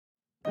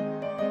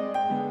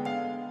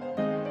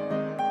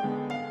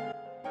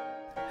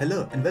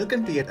Hello and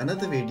welcome to yet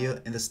another video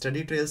in the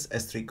Study Trails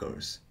S3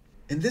 course.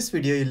 In this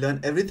video, you'll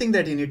learn everything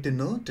that you need to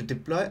know to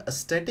deploy a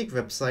static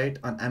website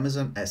on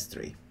Amazon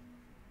S3.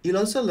 You'll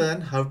also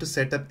learn how to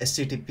set up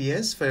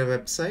HTTPS for your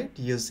website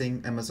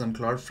using Amazon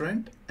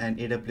CloudFront and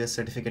AWS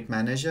Certificate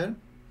Manager.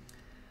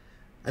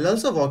 I'll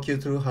also walk you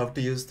through how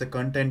to use the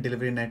content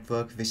delivery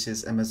network, which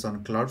is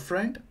Amazon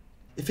CloudFront.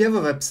 If you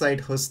have a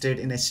website hosted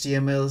in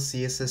HTML,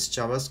 CSS,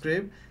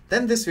 JavaScript,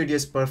 then this video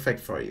is perfect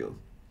for you.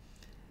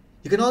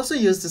 You can also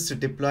use this to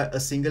deploy a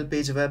single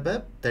page web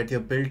app that you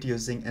built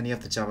using any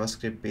of the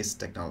JavaScript based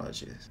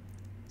technologies.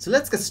 So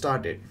let's get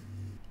started.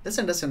 Let's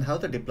understand how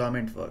the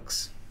deployment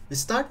works. We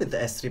start with the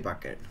S3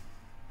 bucket.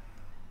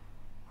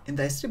 In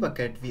the S3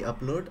 bucket, we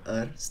upload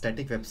our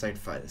static website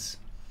files.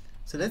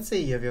 So let's say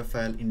you have your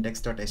file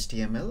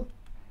index.html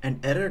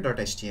and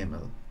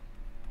error.html.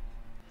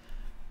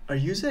 Our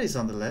user is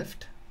on the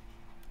left.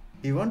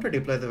 We want to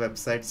deploy the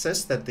website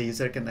such that the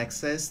user can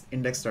access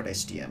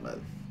index.html.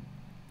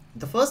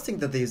 The first thing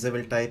that the user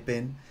will type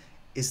in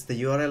is the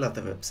URL of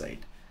the website.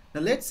 Now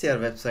let's say our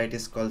website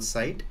is called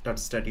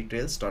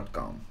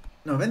site.studytrails.com.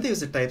 Now when the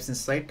user types in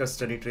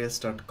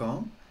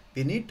site.studytrails.com,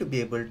 we need to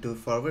be able to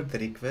forward the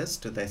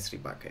request to the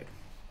S3 bucket.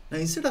 Now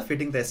instead of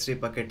hitting the S3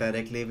 bucket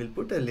directly, we'll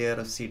put a layer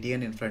of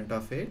CDN in front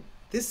of it.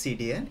 This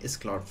CDN is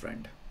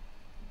CloudFront.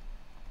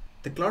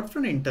 The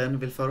CloudFront in turn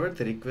will forward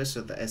the request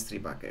to the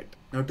S3 bucket.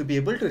 Now to be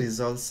able to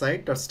resolve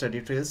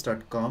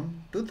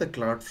site.studytrails.com to the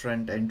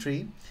CloudFront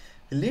entry,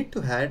 we'll need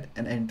to add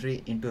an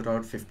entry into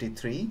Route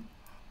 53.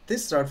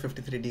 This Route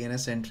 53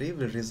 DNS entry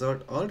will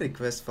resort all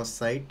requests for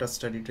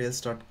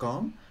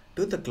site.studytrails.com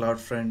to the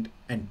CloudFront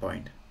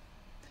endpoint.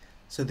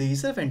 So the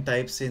user, when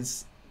types in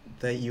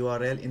the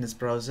URL in his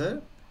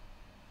browser,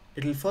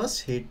 it will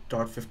first hit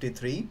Route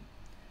 53.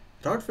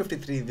 Route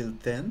 53 will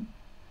then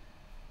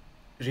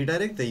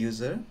redirect the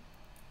user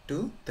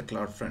to the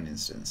CloudFront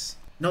instance.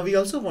 Now we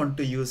also want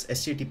to use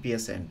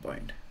HTTPS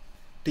endpoint.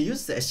 To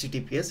use the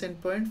HTTPS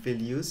endpoint, we'll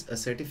use a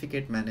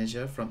certificate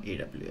manager from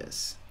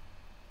AWS.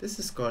 This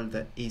is called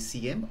the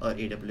ACM or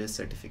AWS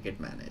Certificate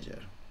Manager.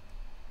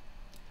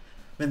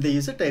 When the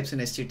user types in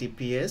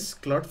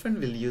HTTPS,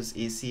 CloudFront will use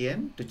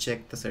ACM to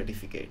check the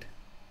certificate.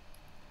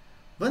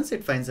 Once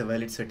it finds a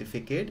valid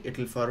certificate, it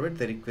will forward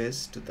the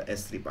request to the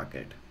S3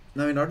 bucket.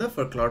 Now in order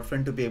for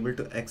CloudFront to be able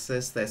to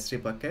access the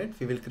S3 bucket,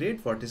 we will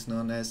create what is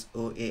known as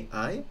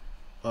OAI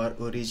or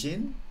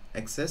Origin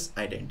Access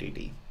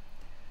Identity.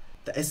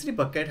 The S3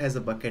 bucket has a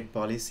bucket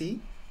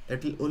policy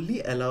that will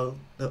only allow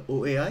the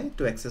OAI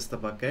to access the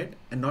bucket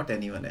and not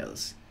anyone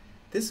else.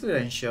 This will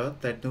ensure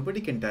that nobody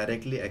can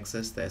directly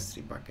access the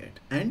S3 bucket.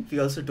 And we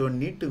also don't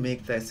need to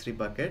make the S3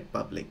 bucket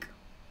public.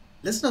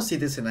 Let's now see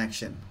this in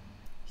action.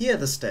 Here are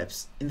the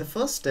steps. In the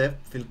first step,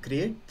 we'll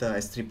create the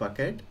S3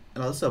 bucket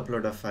and also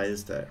upload our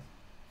files there.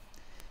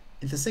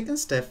 In the second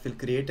step, we'll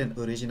create an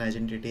origin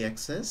identity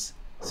access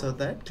so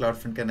that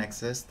CloudFront can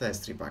access the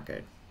S3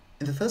 bucket.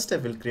 In the third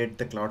step, we'll create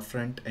the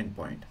CloudFront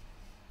endpoint.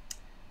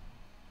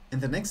 In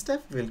the next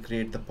step, we'll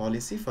create the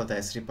policy for the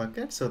S3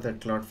 bucket so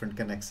that CloudFront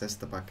can access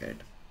the bucket.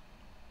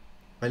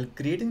 While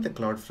creating the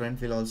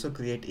CloudFront, we'll also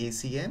create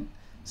ACM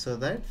so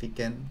that we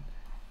can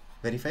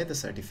verify the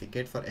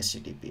certificate for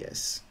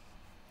HTTPS.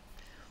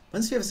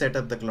 Once we have set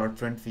up the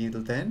CloudFront, we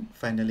will then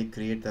finally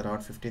create the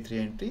Route 53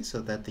 entry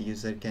so that the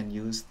user can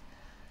use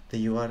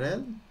the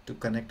URL to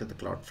connect to the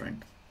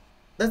CloudFront.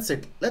 That's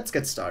it. Let's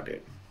get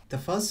started. The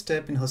first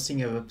step in hosting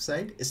your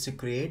website is to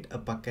create a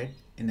bucket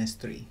in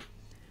S3.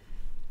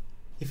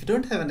 If you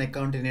don't have an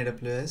account in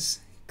AWS,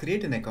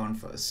 create an account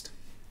first.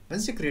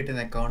 Once you create an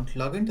account,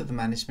 log into the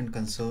management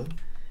console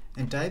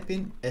and type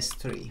in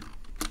S3.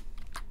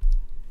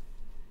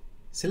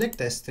 Select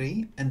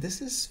S3, and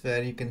this is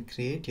where you can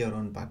create your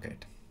own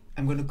bucket.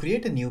 I'm going to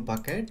create a new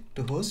bucket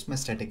to host my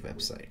static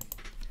website.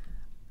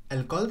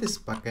 I'll call this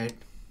bucket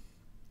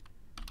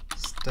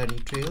Study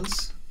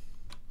Trails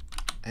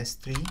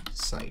S3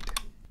 Site.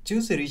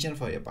 Choose a region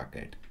for your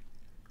bucket.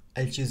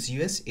 I'll choose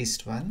US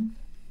East 1.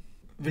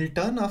 We'll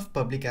turn off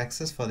public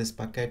access for this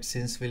bucket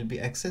since we'll be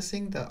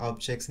accessing the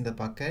objects in the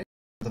bucket,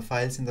 the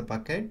files in the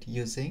bucket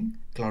using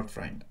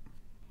CloudFront.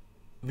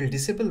 We'll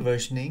disable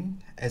versioning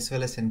as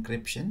well as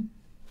encryption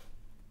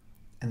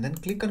and then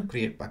click on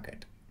Create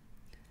Bucket.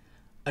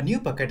 A new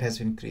bucket has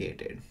been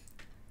created.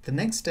 The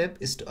next step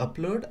is to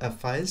upload our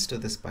files to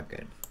this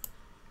bucket.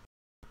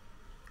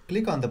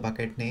 Click on the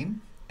bucket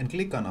name and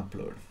click on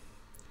Upload.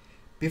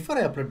 Before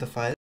I upload the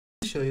file,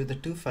 I'll show you the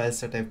two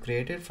files that I've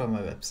created from my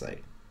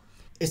website.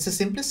 It's a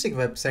simplistic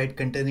website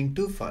containing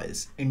two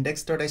files,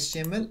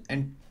 index.html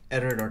and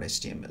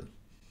error.html.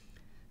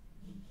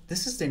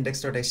 This is the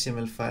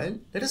index.html file.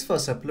 Let us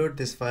first upload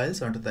these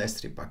files onto the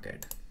S3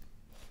 bucket.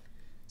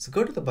 So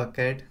go to the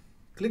bucket,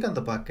 click on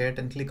the bucket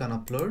and click on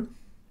Upload.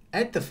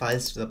 Add the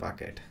files to the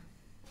bucket.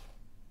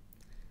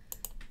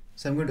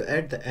 So I'm going to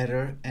add the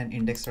error and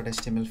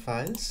index.html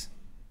files.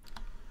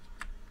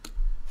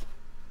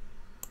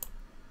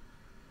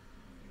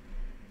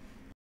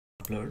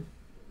 Upload.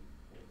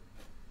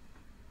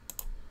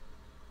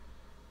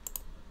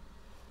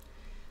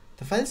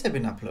 The files have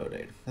been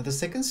uploaded. Now the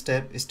second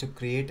step is to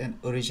create an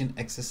origin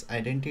access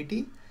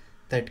identity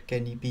that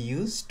can be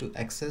used to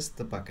access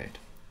the bucket.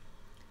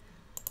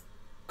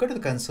 Go to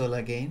the console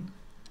again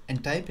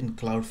and type in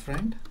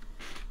CloudFront.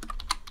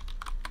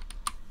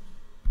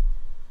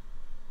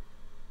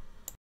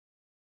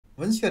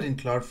 Once you are in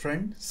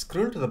CloudFront,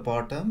 scroll to the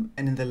bottom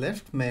and in the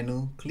left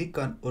menu, click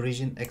on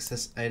Origin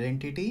Access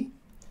Identity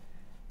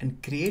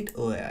and create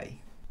OAI.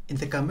 In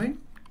the command,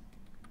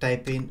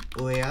 type in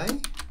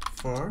OAI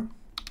for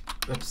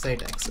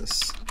website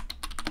access.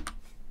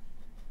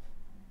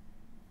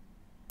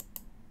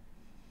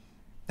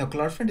 Now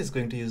CloudFront is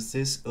going to use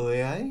this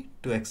OAI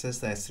to access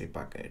the S3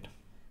 bucket.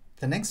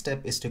 The next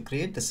step is to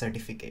create the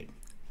certificate.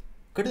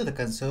 Go to the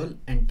console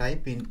and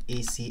type in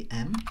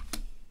ACM.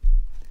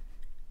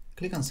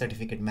 Click on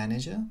Certificate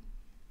Manager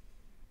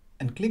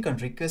and click on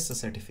Request a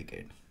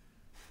Certificate.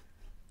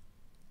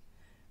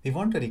 We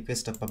want to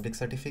request a public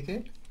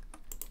certificate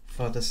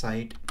for the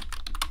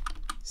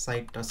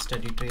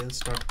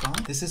site.studytrails.com.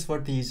 This is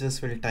what the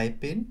users will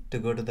type in to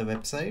go to the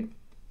website.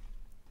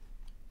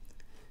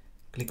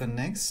 Click on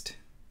Next.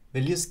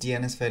 We'll use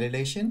DNS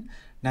validation.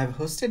 Now I've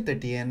hosted the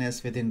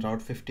DNS within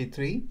Route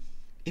 53.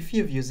 If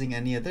you're using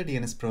any other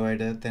DNS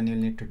provider, then you'll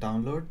need to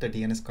download the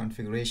DNS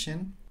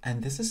configuration.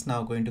 And this is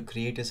now going to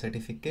create a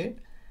certificate,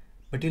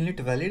 but you'll need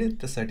to validate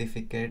the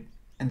certificate,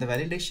 and the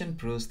validation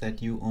proves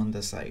that you own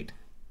the site.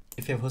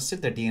 If you have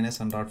hosted the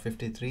DNS on Route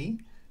 53,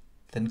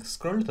 then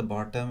scroll to the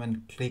bottom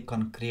and click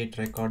on Create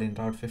Record in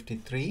Route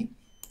 53.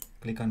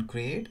 Click on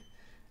Create,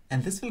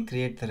 and this will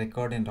create the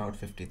record in Route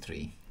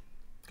 53.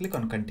 Click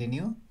on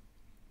Continue.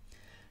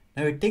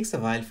 Now it takes a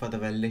while for the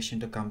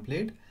validation to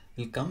complete.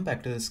 We'll come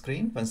back to the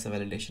screen once the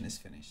validation is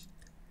finished.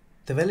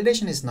 The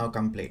validation is now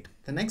complete.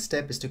 The next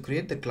step is to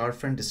create the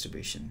CloudFront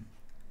distribution.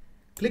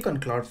 Click on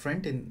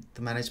CloudFront in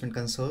the Management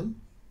Console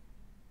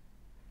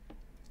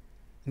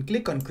and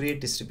click on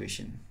Create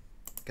Distribution.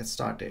 Get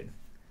started.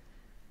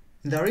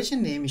 In the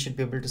origin name, you should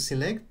be able to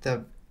select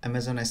the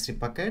Amazon S3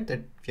 bucket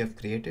that we have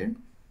created.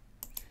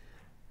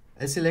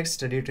 I'll select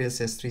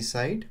StudyTrails S3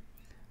 site.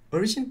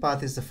 Origin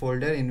path is the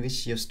folder in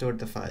which you have stored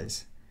the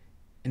files.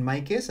 In my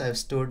case, I have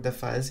stored the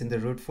files in the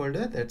root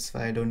folder. That's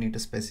why I don't need to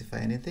specify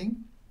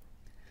anything.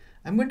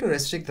 I'm going to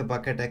restrict the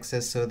bucket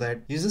access so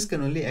that users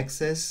can only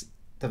access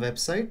the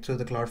website through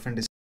the CloudFront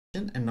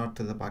distribution and not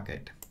through the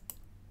bucket.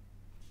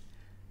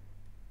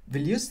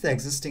 We'll use the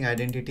existing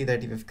identity that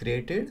we have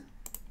created.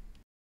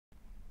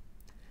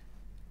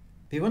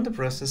 We want the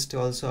process to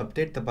also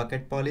update the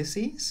bucket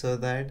policy so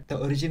that the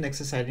origin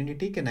access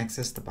identity can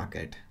access the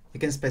bucket. We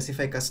can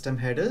specify custom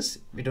headers.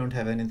 We don't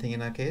have anything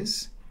in our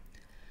case.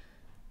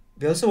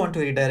 We also want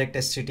to redirect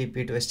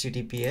HTTP to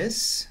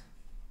HTTPS.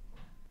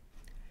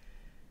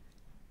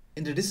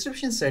 In the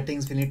distribution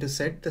settings, we need to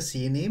set the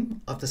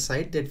CNAME of the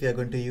site that we are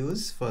going to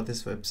use for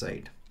this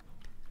website.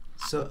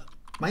 So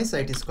my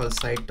site is called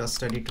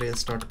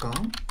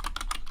site.studytrails.com.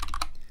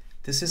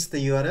 This is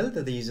the URL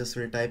that the users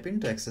will type in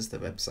to access the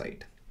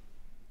website.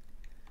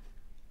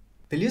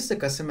 We'll use the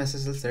custom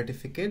SSL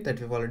certificate that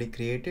we've already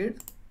created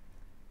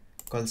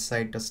called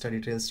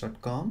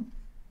site.studytrails.com.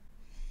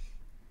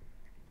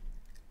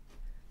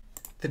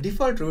 The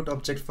default root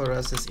object for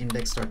us is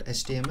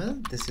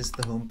index.html. This is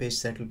the home page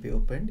that will be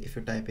opened if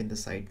you type in the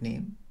site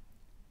name.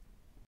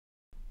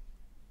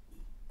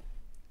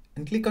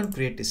 And click on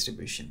Create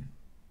Distribution.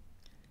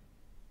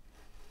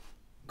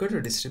 Go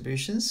to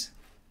Distributions,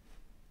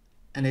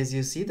 and as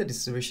you see, the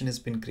distribution has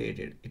been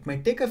created. It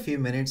might take a few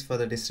minutes for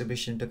the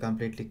distribution to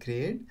completely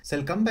create, so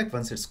I'll come back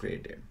once it's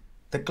created.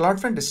 The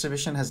CloudFront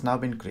distribution has now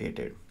been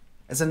created.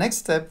 As a next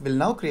step, we'll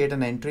now create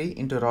an entry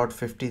into Route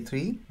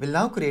 53. We'll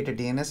now create a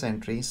DNS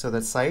entry so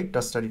that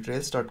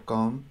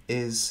site.studytrails.com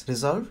is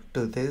resolved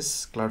to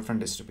this CloudFront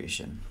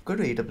distribution. Go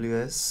to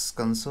AWS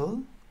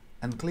console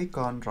and click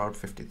on Route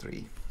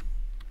 53.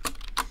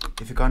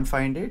 If you can't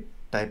find it,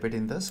 type it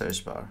in the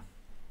search bar.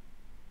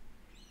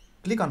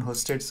 Click on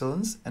Hosted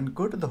Zones and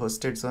go to the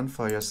hosted zone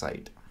for your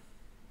site.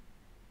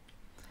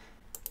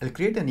 I'll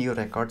create a new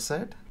record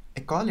set.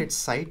 I call it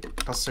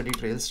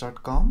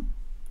site.studytrails.com.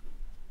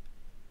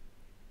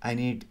 I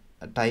need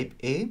a type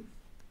A.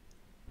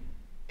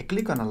 I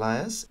click on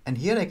alias, and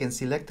here I can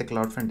select the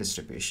CloudFront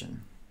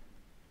distribution.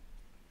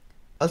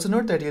 Also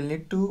note that you'll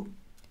need to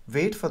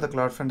wait for the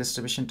CloudFront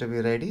distribution to be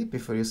ready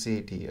before you see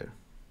it here.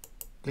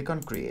 Click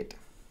on Create.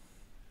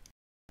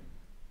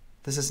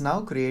 This has now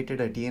created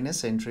a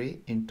DNS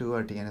entry into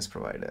our DNS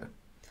provider.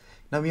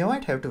 Now we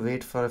might have to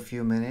wait for a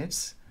few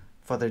minutes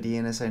for the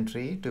DNS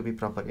entry to be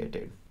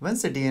propagated.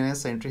 Once the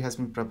DNS entry has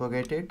been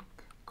propagated,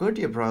 go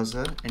to your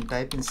browser and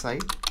type in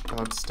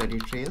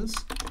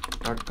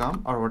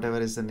site.studytrails.com or whatever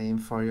is the name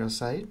for your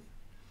site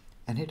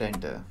and hit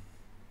enter.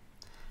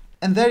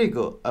 And there you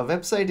go, our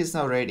website is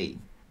now ready.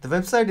 The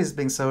website is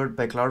being served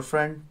by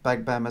CloudFront,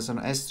 backed by Amazon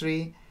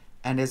S3,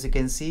 and as you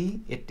can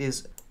see, it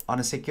is on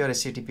a secure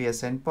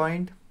HTTPS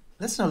endpoint.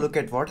 Let's now look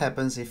at what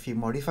happens if you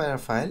modify our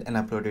file and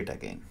upload it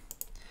again.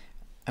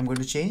 I'm going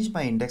to change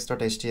my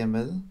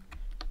index.html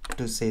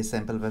to say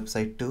sample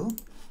website 2.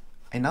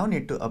 I now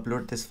need to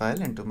upload this file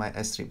into my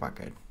S3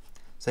 bucket.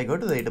 So I go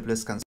to the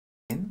AWS console,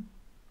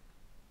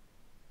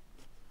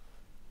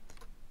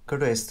 go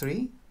to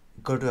S3,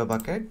 go to a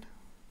bucket,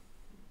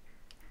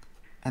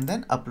 and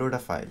then upload a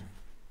file.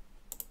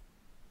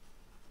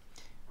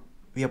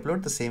 We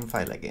upload the same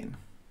file again.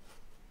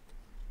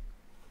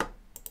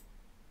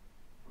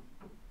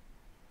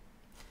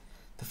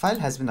 The file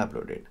has been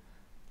uploaded.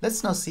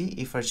 Let's now see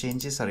if our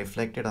changes are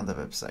reflected on the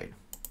website.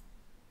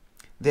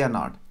 They are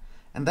not,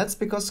 and that's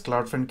because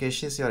CloudFront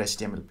caches your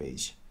HTML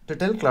page. To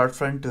tell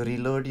CloudFront to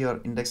reload your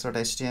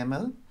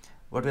index.html,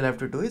 what we'll have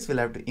to do is we'll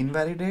have to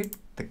invalidate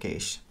the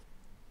cache.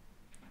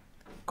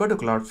 Go to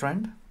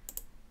CloudFront,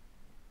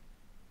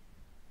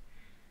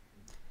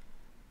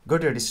 go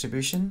to your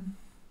distribution,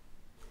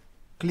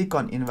 click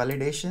on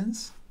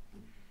invalidations,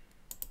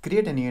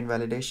 create a new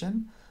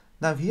invalidation.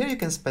 Now here you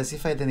can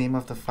specify the name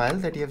of the file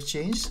that you have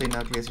changed. So in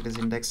our case it is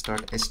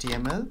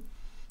index.html,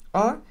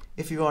 or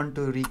if you want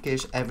to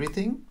recache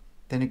everything,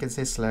 then you can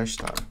say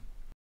 /star.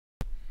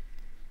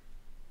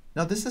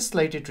 Now this is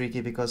slightly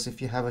tricky because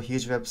if you have a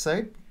huge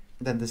website,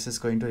 then this is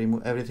going to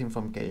remove everything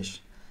from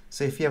cache.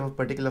 So if you have a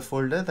particular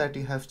folder that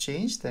you have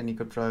changed, then you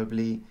could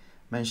probably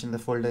mention the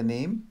folder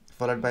name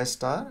followed by a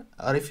star,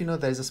 or if you know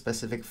there is a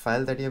specific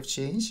file that you have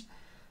changed,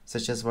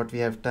 such as what we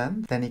have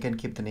done, then you can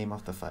keep the name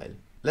of the file.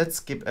 Let's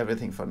skip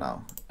everything for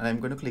now, and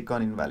I'm going to click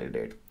on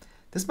invalidate.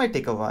 This might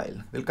take a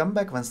while. We'll come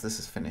back once this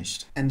is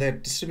finished. And the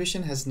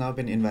distribution has now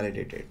been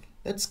invalidated.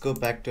 Let's go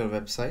back to our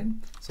website.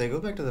 So I go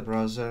back to the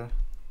browser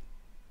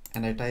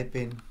and I type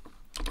in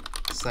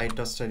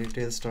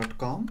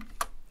site.studytrails.com,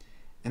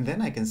 and then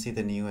I can see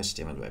the new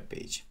HTML web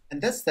page. And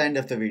that's the end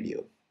of the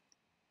video.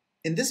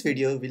 In this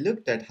video, we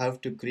looked at how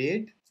to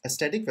create a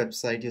static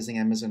website using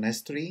Amazon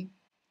S3,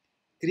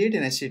 create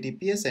an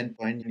HTTPS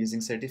endpoint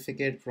using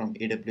certificate from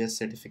AWS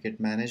Certificate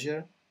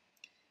Manager,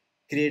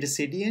 create a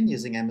CDN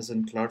using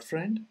Amazon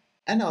CloudFront,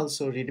 and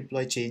also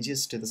redeploy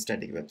changes to the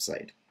static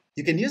website.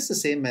 You can use the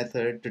same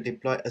method to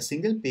deploy a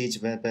single page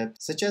web app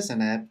such as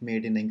an app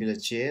made in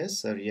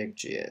AngularJS or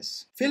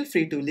React.js. Feel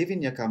free to leave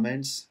in your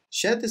comments,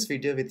 share this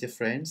video with your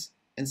friends,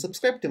 and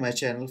subscribe to my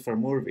channel for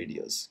more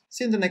videos.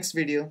 See you in the next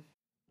video.